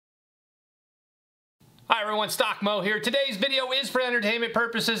Hi everyone, Stock Moe here. Today's video is for entertainment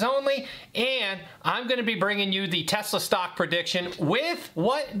purposes only, and I'm going to be bringing you the Tesla stock prediction with,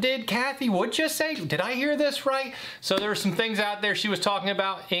 what did Cathie Wood just say? Did I hear this right? So there were some things out there she was talking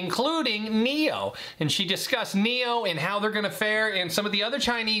about, including NIO, and she discussed NIO and how they're going to fare and some of the other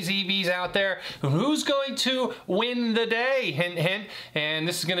Chinese EVs out there. Who's going to win the day? Hint, hint. And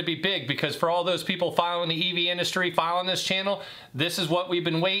this is going to be big because for all those people following the EV industry, following this channel, this is what we've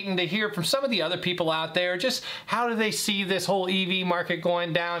been waiting to hear from some of the other people out there. Just how do they see this whole EV market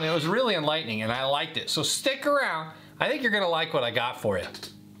going down? And it was really enlightening and I liked it. So stick around. I think you're going to like what I got for you.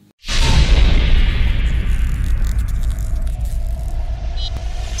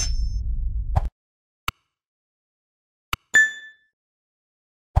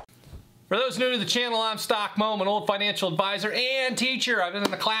 For those new to the channel, I'm Stock Moe. I'm an old financial advisor and teacher. I've been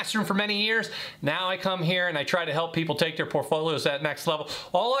in the classroom for many years. Now I come here and I try to help people take their portfolios to that next level.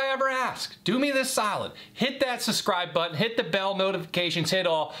 All I ever ask, do me this solid. Hit that subscribe button, hit the bell notifications, hit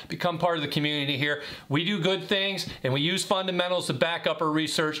all, become part of the community here. We do good things and we use fundamentals to back up our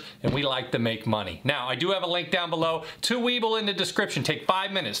research, and we like to make money. Now, I do have a link down below to Webull in the description. Take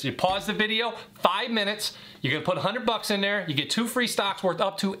 5 minutes. You pause the video, 5 minutes. You're gonna put $100 in there. You get 2 free stocks worth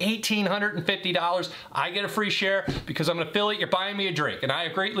up to $1,850. I get a free share because I'm an affiliate. You're buying me a drink, and I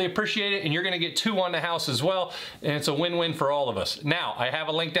greatly appreciate it. And you're gonna get 2 on the house as well. And it's a win-win for all of us. Now, I have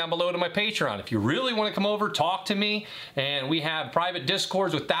a link down below to my Patreon. If you really want to come over, talk to me, and we have private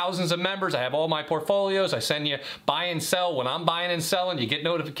discords with thousands of members. I have all my portfolios. I send you buy and sell when I'm buying and selling. You get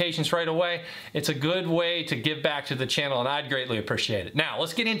notifications right away. It's a good way to give back to the channel, and I'd greatly appreciate it. Now,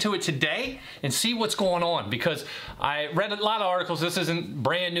 let's get into it today and see what's going on. Because I read a lot of articles. This isn't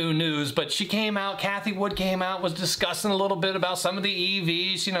brand new news, but she came out, Cathie Wood came out, was discussing a little bit about some of the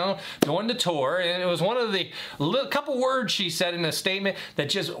EVs, you know, doing the tour, and it was one of the couple words she said in a statement that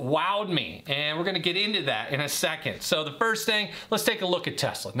just wowed me, and we're going to get into that in a second. So the first thing, let's take a look at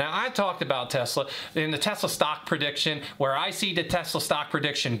Tesla. Now, I talked about Tesla in the Tesla stock prediction, where I see the Tesla stock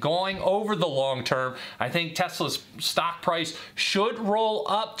prediction going over the long term. I think Tesla's stock price should roll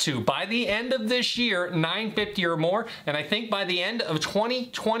up to, by the end of this year, $950 or more, and I think by the end of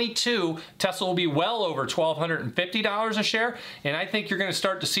 2022 Tesla will be well over $1,250 a share, and I think you're going to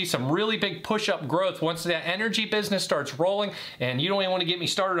start to see some really big push-up growth once that energy business starts rolling. And you don't even want to get me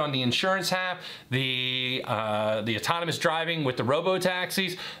started on the insurance half, the autonomous driving with the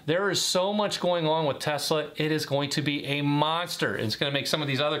robo-taxis. There is so much going on with Tesla. It is going to be a monster. It's going to make some of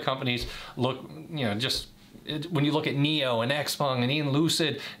these other companies look, you know, just when you look at NIO and Xpeng and even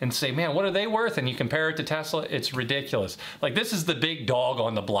Lucid and say, man, what are they worth? And you compare it to Tesla, it's ridiculous. Like, this is the big dog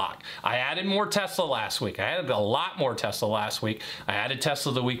on the block. I added more Tesla last week. I added a lot more Tesla last week. I added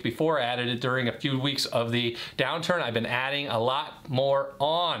Tesla the week before. I added it during a few weeks of the downturn. I've been adding a lot more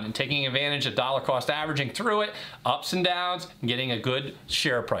on and taking advantage of dollar cost averaging through it, ups and downs, and getting a good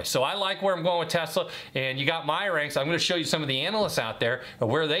share price. So I like where I'm going with Tesla, and you got my ranks. I'm going to show you some of the analysts out there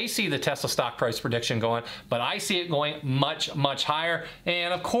where they see the Tesla stock price prediction going, but I see it going much, much higher.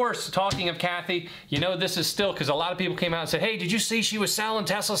 And of course, talking of Cathie, you know, this is still, because a lot of people came out and said, hey, did you see she was selling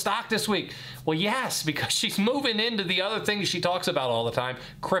Tesla stock this week? Well, yes, because she's moving into the other things she talks about all the time,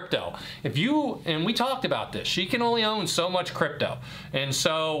 crypto. And we talked about this, she can only own so much crypto. And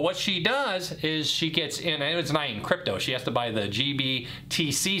so what she does is she gets in, and it's not even crypto, she has to buy the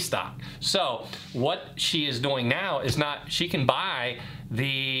GBTC stock. So what she is doing now is she can buy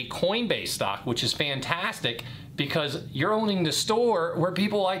the Coinbase stock, which is fantastic because you're owning the store where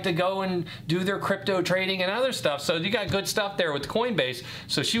people like to go and do their crypto trading and other stuff. So you got good stuff there with Coinbase.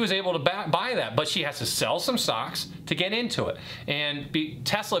 So she was able to buy that, but she has to sell some stocks to get into it. And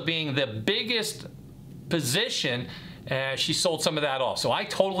Tesla being the biggest position, she sold some of that off. So I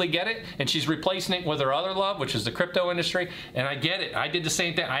totally get it, and she's replacing it with her other love, which is the crypto industry, and I get it. I did the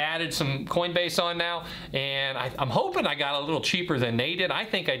same thing. I added some Coinbase on now, and I'm hoping I got a little cheaper than they did. I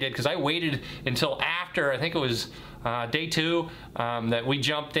think I did because I waited until after, I think it was day 2 that we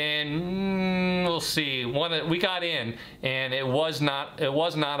jumped in. We'll see. We got in, and it was not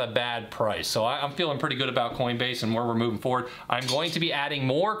a bad price. So I'm feeling pretty good about Coinbase and where we're moving forward. I'm going to be adding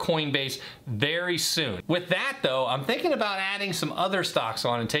more Coinbase very soon. With that though, I'm thinking about adding some other stocks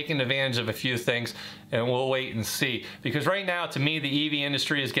on and taking advantage of a few things, and we'll wait and see. Because right now, to me, the EV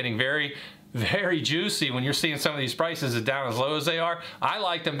industry is getting very juicy when you're seeing some of these prices as down as low as they are. I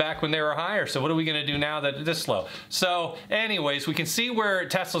liked them back when they were higher, so what are we going to do now that it's low? So anyways, we can see where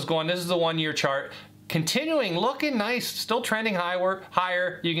Tesla's going. This is the 1-year chart. Continuing, looking nice, still trending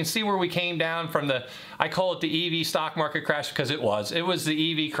higher. You can see where we came down from I call it the EV stock market crash because it was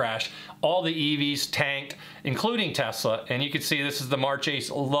the EV crash. All the EVs tanked, including Tesla, and you can see this is the March 8th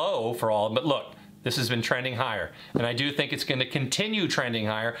low for all, but look, this has been trending higher. And I do think it's going to continue trending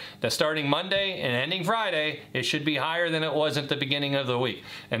higher. That starting Monday and ending Friday, it should be higher than it was at the beginning of the week.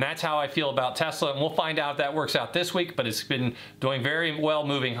 And that's how I feel about Tesla. And we'll find out if that works out this week, but it's been doing very well,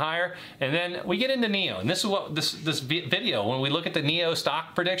 moving higher. And then we get into NIO. And this is what this video, when we look at the NIO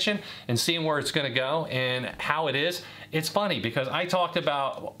stock prediction and seeing where it's going to go and how it is, it's funny because I talked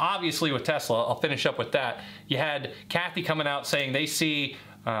about, obviously with Tesla, I'll finish up with that. You had Kathy coming out saying they see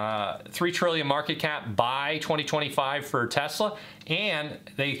 $3 trillion market cap by 2025 for Tesla, and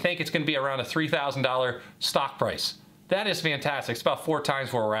they think it's going to be around a $3,000 stock price. That is fantastic. It's about 4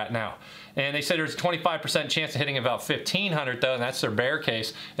 times where we're at now. And they said there's a 25% chance of hitting about 1,500 though, and that's their bear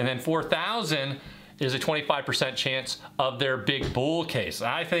case. And then 4,000 is a 25% chance of their big bull case.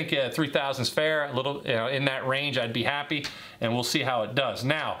 I think 3,000 is fair, a little, in that range. I'd be happy, and we'll see how it does.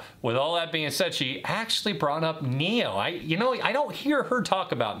 Now, with all that being said, she actually brought up NIO. I don't hear her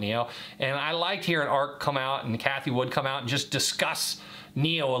talk about NIO, and I liked hearing Art come out and Kathy Wood come out and just discuss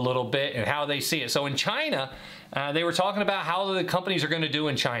NIO a little bit and how they see it. So in China, they were talking about how the companies are going to do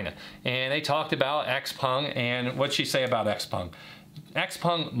in China, and they talked about Xpeng, and what'd she say about Xpeng?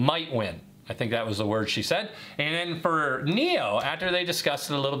 Xpeng might win. I think that was the word she said. And then for NIO, after they discussed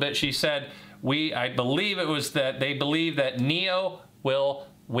it a little bit, she said, I believe it was that they believe that NIO will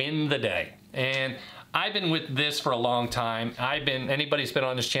win the day. And I've been with this for a long time. Anybody who's been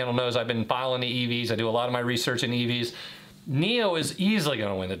on this channel knows I've been following the EVs. I do a lot of my research in EVs. NIO is easily going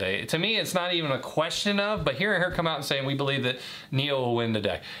to win the day. To me, it's not even a question of, but hearing her come out and saying we believe that NIO will win the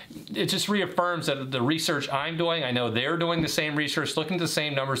day, it just reaffirms that the research I'm doing, I know they're doing the same research, looking at the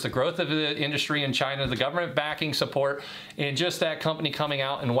same numbers, the growth of the industry in China, the government backing support, and just that company coming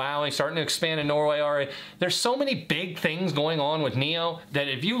out and wowing, starting to expand in Norway already. There's so many big things going on with NIO that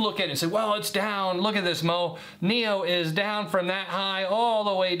if you look at it and say, well, it's down, look at this, Mo. NIO is down from that high all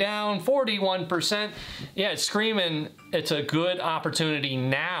the way down, 41%. Yeah, it's screaming, it's a good opportunity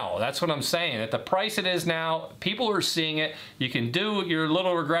now. That's what I'm saying. At the price it is now, people are seeing it. You can do your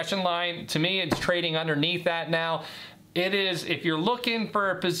little regression line. To me, it's trading underneath that now. It is, if you're looking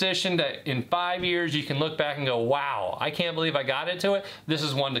for a position that in 5 years you can look back and go, wow, I can't believe I got into it, this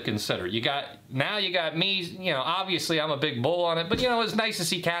is one to consider. Now you got me, obviously I'm a big bull on it, but it's nice to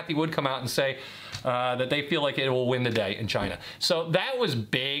see Kathy Wood come out and say that they feel like it will win the day in China. So that was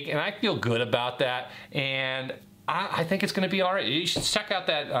big, and I feel good about that. And I think it's going to be all right. You should check out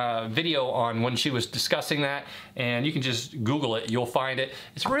that video on when she was discussing that, and you can just Google it. You'll find it.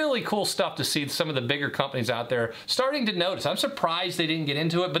 It's really cool stuff to see some of the bigger companies out there starting to notice. I'm surprised they didn't get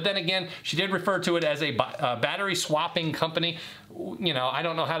into it, but then again, she did refer to it as a battery swapping company. I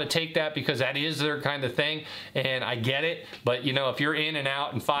don't know how to take that because that is their kind of thing, and I get it, but if you're in and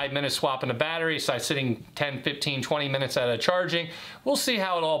out in 5 minutes swapping a battery, so sitting 10, 15, 20 minutes at a charging, we'll see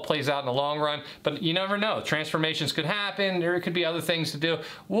how it all plays out in the long run, but you never know. Transformations could happen, there could be other things to do.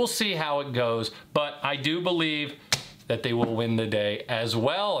 We'll see how it goes, but I do believe that they will win the day as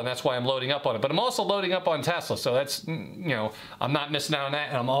well, and that's why I'm loading up on it. But I'm also loading up on Tesla, so that's, I'm not missing out on that,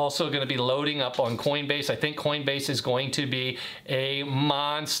 and I'm also going to be loading up on Coinbase. I think Coinbase is going to be a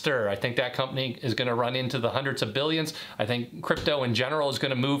monster. I think that company is going to run into the hundreds of billions. I think crypto in general is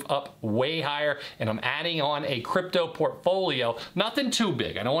going to move up way higher, and I'm adding on a crypto portfolio. Nothing too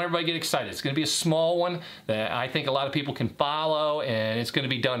big. I don't want everybody to get excited. It's going to be a small one that I think a lot of people can follow, and it's going to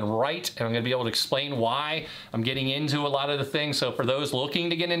be done right, and I'm going to be able to explain why I'm getting into a lot of the things. So for those looking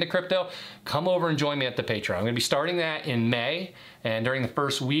to get into crypto, come over and join me at the Patreon. I'm going to be starting that in May, and during the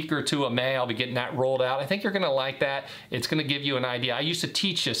first week or two of May, I'll be getting that rolled out. I think you're going to like that. It's going to give you an idea. I used to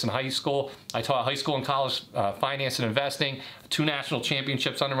teach this in high school. I taught high school and college finance and investing, 2 national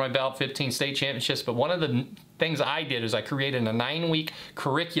championships under my belt, 15 state championships. But one of the things I did is I created a 9-week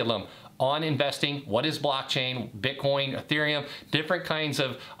curriculum on investing. What is blockchain, Bitcoin, Ethereum, different kinds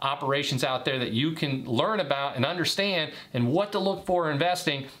of operations out there that you can learn about and understand, and what to look for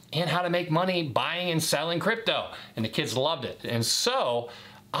investing, and how to make money buying and selling crypto. And the kids loved it. And so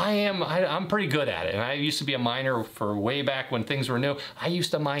I'm pretty good at it. And I used to be a miner for way back when things were new. I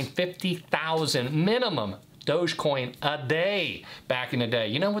used to mine 50,000 minimum Dogecoin a day back in the day.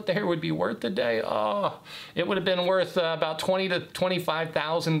 You know what the hair would be worth a day? Oh, it would have been worth about $20,000 to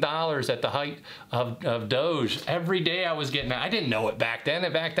 $25,000 at the height of Doge. Every day I was getting that. I didn't know it back then,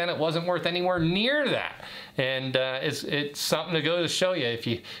 and back then it wasn't worth anywhere near that. And it's something to go to show you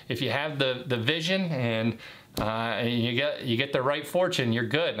if you have the vision and you get the right fortune, you're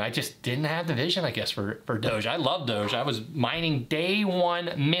good. And I just didn't have the vision, I guess, for Doge. I love Doge. I was mining day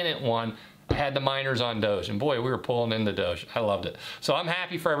one, minute one I had the miners on Doge, and boy, we were pulling in the Doge. I loved it. So I'm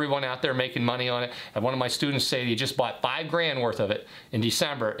happy for everyone out there making money on it. I had one of my students say he just bought $5 grand worth of it in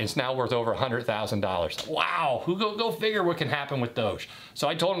December, and it's now worth over $100,000. Wow, go figure what can happen with Doge. So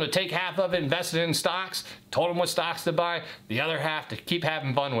I told him to take half of it, invest it in stocks, told him what stocks to buy, the other half to keep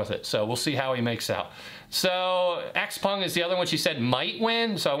having fun with it. So we'll see how he makes out. So Xpeng is the other one she said might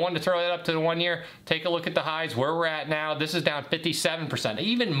win. So I wanted to throw that up to the 1 year. Take a look at the highs, where we're at now. This is down 57%,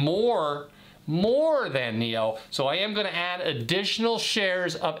 even more than NIO. So I am going to add additional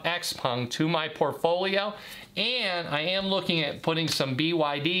shares of Xpeng to my portfolio. And I am looking at putting some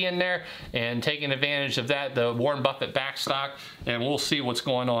BYD in there and taking advantage of that, the Warren Buffett back stock, and we'll see what's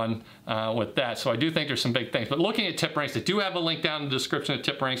going on with that. So I do think there's some big things. But looking at tip ranks, I do have a link down in the description of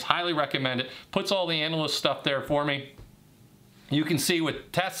tip ranks. Highly recommend it. Puts all the analyst stuff there for me. You can see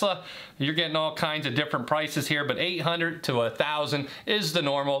with Tesla, you're getting all kinds of different prices here, but 800 to 1,000 is the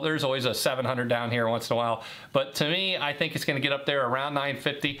normal. There's always a 700 down here once in a while. But to me, I think it's going to get up there around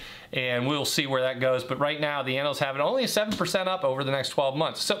 950, and we'll see where that goes. But right now, the analysts have it only 7% up over the next 12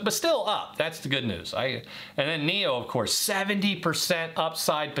 months. So, but still up. That's the good news. And then NIO, of course, 70%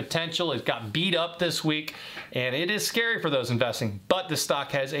 upside potential. It got beat up this week, and it is scary for those investing. But the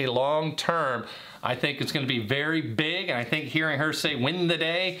stock has a long-term. I think it's going to be very big, and I think hearing her say win the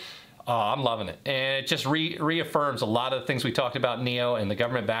day, I'm loving it. And it just reaffirms a lot of the things we talked about NIO and the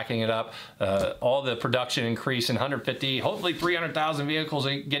government backing it up. All the production increase in 150, hopefully 300,000 vehicles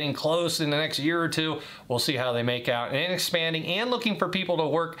are getting close in the next year or two. We'll see how they make out. And expanding and looking for people to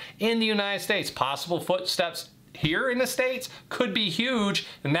work in the United States. Possible footsteps here in the States could be huge,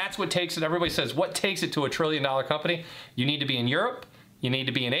 and that's what takes it. Everybody says, what takes it to $1 trillion company? You need to be in Europe, you need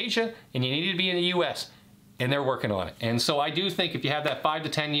to be in Asia, and you need to be in the US, and they're working on it. And so I do think if you have that 5 to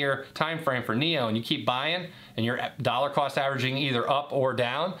 10 year time frame for NIO and you keep buying and your dollar cost averaging either up or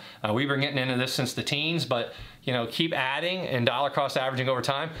down, we've been getting into this since the teens, but you know, keep adding and dollar cost averaging over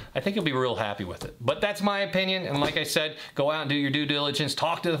time, I think you'll be real happy with it. But that's my opinion, and like I said, go out and do your due diligence,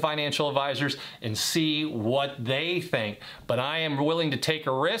 talk to the financial advisors, and see what they think. But I am willing to take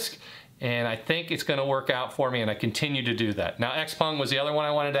a risk, and I think it's going to work out for me, and I continue to do that. Now, Xpeng was the other one I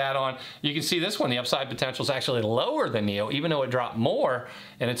wanted to add on. You can see this one, the upside potential is actually lower than NIO, even though it dropped more,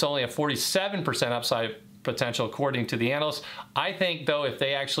 and it's only a 47% upside potential according to the analysts. I think, though, if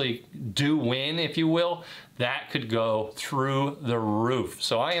they actually do win, if you will, that could go through the roof.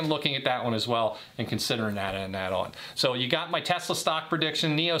 So I am looking at that one as well and considering that and that on. So you got my Tesla stock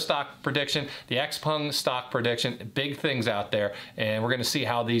prediction, NIO stock prediction, the Xpeng stock prediction, big things out there, and we're going to see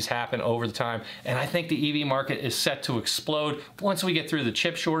how these happen over the time. And I think the EV market is set to explode once we get through the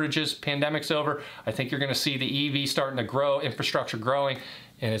chip shortages, pandemic's over. I think you're going to see the EV starting to grow, infrastructure growing,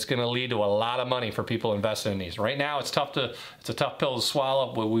 and it's going to lead to a lot of money for people investing in these. Right now, it's a tough pill to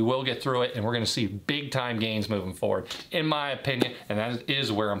swallow, but we will get through it, and we're going to see big time gains moving forward, in my opinion, and that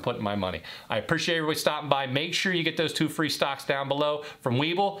is where I'm putting my money. I appreciate everybody stopping by. Make sure you get those 2 free stocks down below from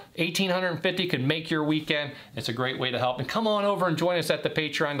Webull. $1,850 could make your weekend. It's a great way to help. And come on over and join us at the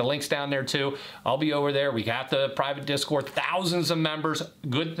Patreon. The link's down there too. I'll be over there. We got the private Discord, thousands of members,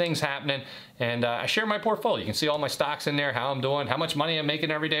 good things happening. And I share my portfolio. You can see all my stocks in there, how I'm doing, how much money I'm making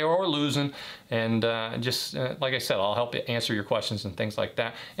every day or losing. And just like I said, I'll help you answer your questions and things like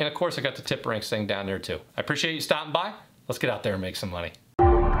that. And of course, I got the tip ranks thing down there too. I appreciate you stopping by. Let's get out there and make some money.